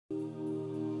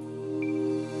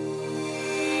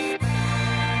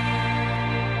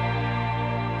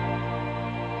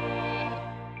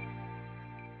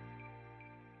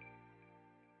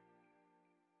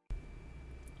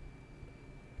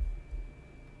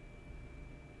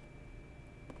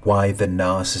Why the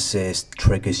narcissist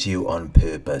triggers you on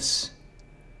purpose.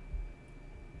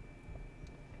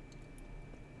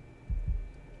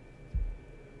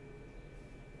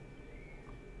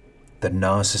 The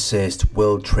narcissist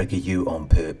will trigger you on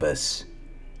purpose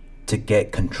to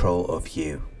get control of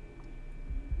you.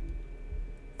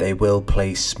 They will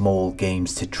play small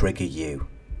games to trigger you,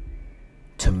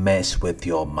 to mess with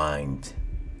your mind,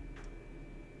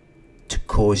 to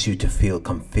cause you to feel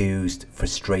confused,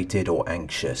 frustrated, or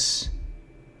anxious,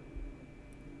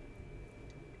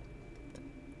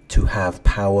 to have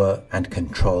power and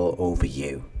control over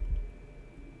you.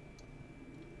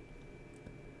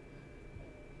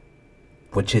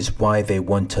 Which is why they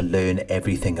want to learn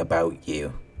everything about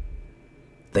you.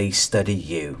 They study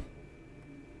you.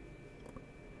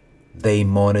 They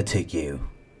monitor you.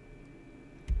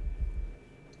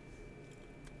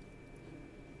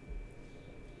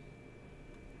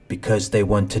 Because they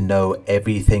want to know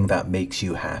everything that makes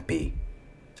you happy,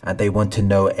 and they want to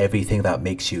know everything that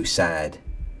makes you sad.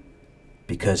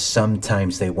 Because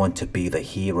sometimes they want to be the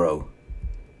hero,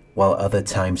 while other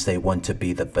times they want to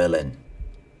be the villain.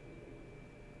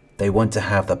 They want to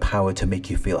have the power to make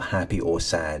you feel happy or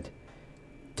sad,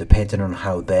 depending on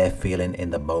how they're feeling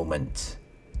in the moment.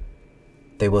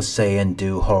 They will say and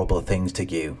do horrible things to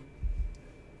you,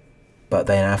 but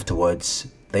then afterwards,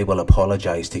 they will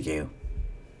apologize to you.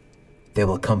 They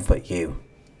will comfort you.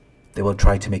 They will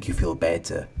try to make you feel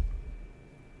better.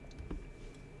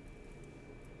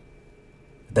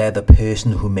 They're the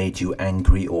person who made you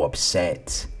angry or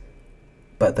upset,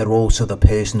 but they're also the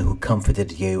person who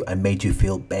comforted you and made you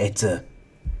feel better.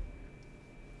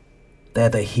 They're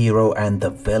the hero and the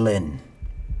villain.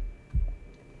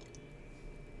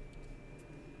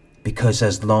 Because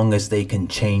as long as they can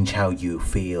change how you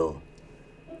feel,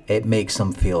 it makes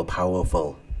them feel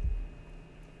powerful.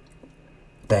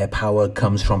 Their power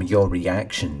comes from your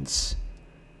reactions.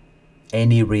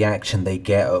 Any reaction they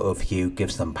get out of you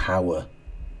gives them power,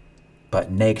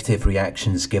 but negative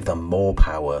reactions give them more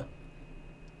power.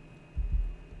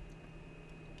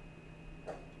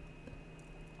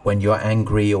 When you're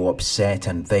angry or upset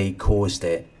and they caused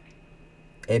it,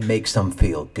 it makes them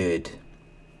feel good.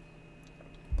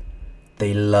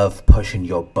 They love pushing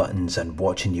your buttons and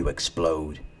watching you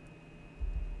explode.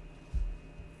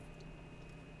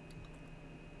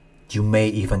 You may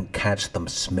even catch them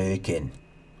smirking,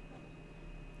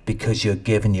 because you're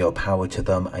giving your power to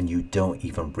them and you don't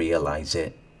even realize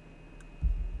it.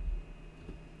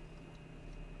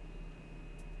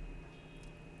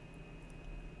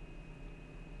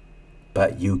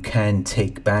 But you can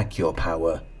take back your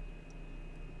power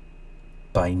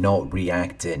by not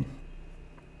reacting.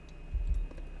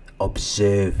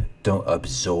 Observe, don't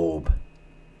absorb.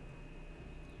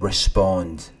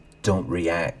 Respond, don't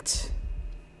react.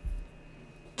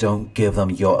 Don't give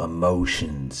them your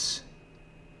emotions.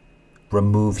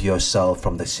 Remove yourself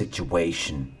from the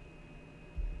situation.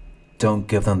 Don't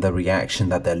give them the reaction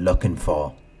that they're looking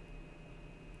for,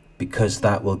 because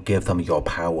that will give them your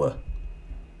power.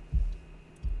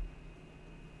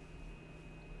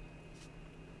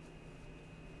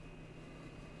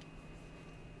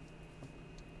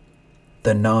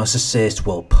 The narcissist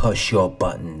will push your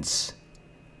buttons.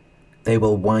 They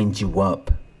will wind you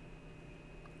up.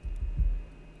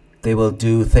 They will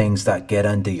do things that get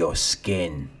under your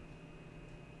skin.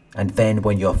 And then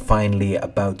when you're finally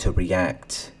about to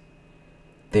react,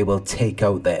 they will take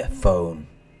out their phone.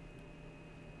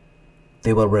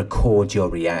 They will record your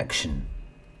reaction.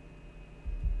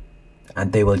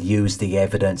 And they will use the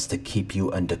evidence to keep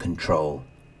you under control,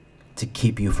 to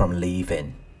keep you from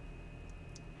leaving.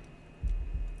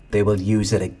 They will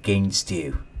use it against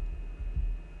you.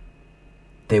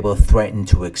 They will threaten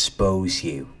to expose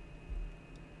you,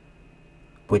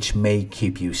 which may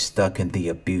keep you stuck in the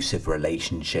abusive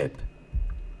relationship,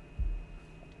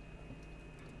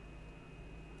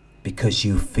 because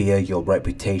you fear your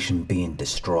reputation being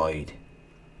destroyed.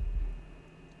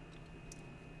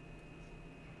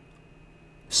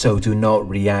 So do not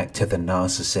react to the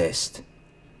narcissist.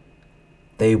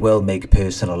 They will make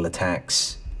personal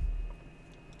attacks.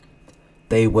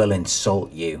 They will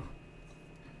insult you.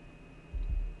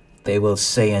 They will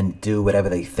say and do whatever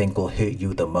they think will hurt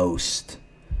you the most,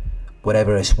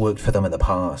 whatever has worked for them in the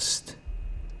past.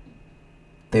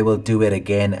 They will do it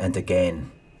again and again.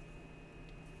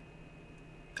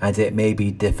 And it may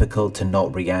be difficult to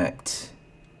not react,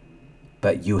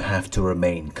 but you have to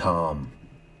remain calm.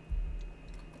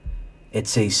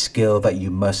 It's a skill that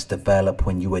you must develop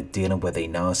when you are dealing with a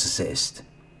narcissist,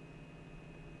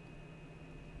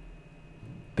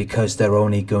 because they're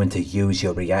only going to use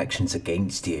your reactions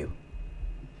against you.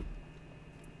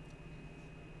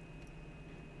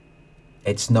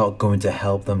 It's not going to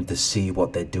help them to see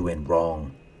what they're doing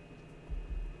wrong.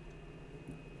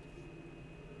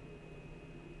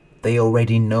 They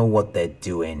already know what they're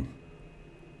doing.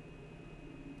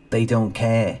 They don't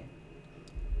care.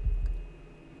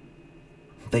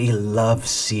 They love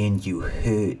seeing you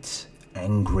hurt,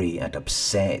 angry, and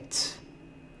upset.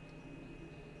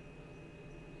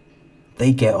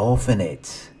 They get off in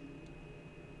it.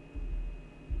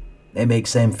 It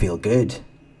makes them feel good.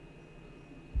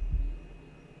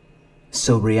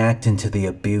 So reacting to the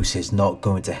abuse is not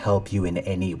going to help you in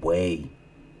any way.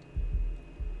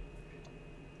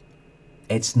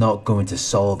 It's not going to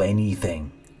solve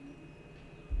anything.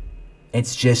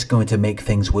 It's just going to make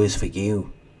things worse for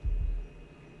you.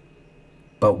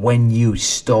 But when you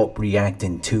stop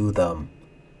reacting to them,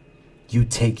 you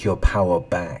take your power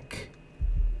back.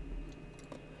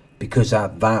 Because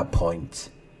at that point,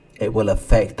 it will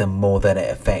affect them more than it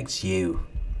affects you.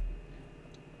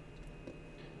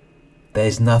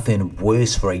 There's nothing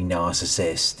worse for a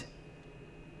narcissist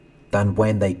than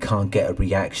when they can't get a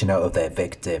reaction out of their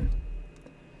victim.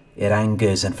 It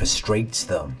angers and frustrates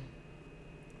them.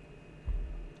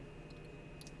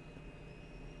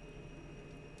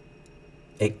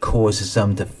 It causes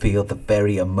them to feel the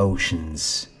very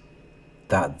emotions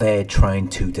that they're trying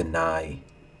to deny.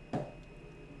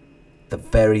 The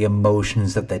very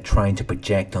emotions that they're trying to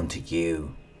project onto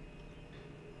you.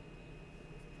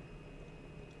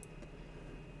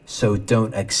 So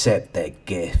don't accept their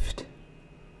gift.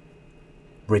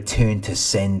 Return to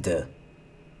sender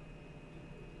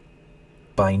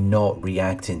by not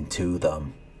reacting to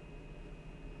them.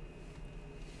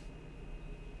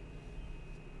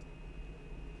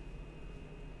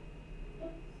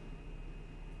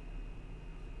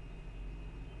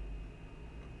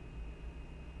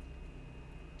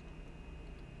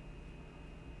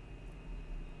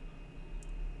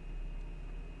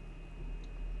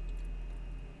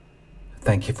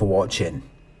 Thank you for watching.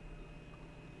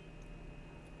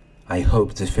 I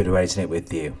hope this video resonated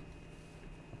with you.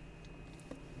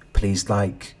 Please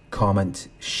like, comment,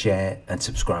 share and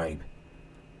subscribe.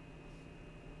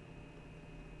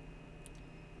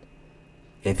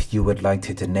 If you would like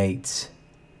to donate,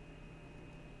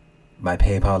 my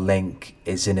PayPal link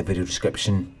is in the video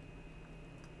description.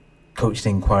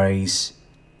 Coaching inquiries,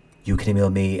 you can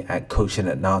email me at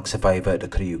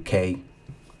coaching@narcsurvivor.co.uk.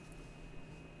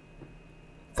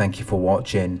 Thank you for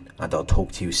watching, and I'll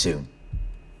talk to you soon.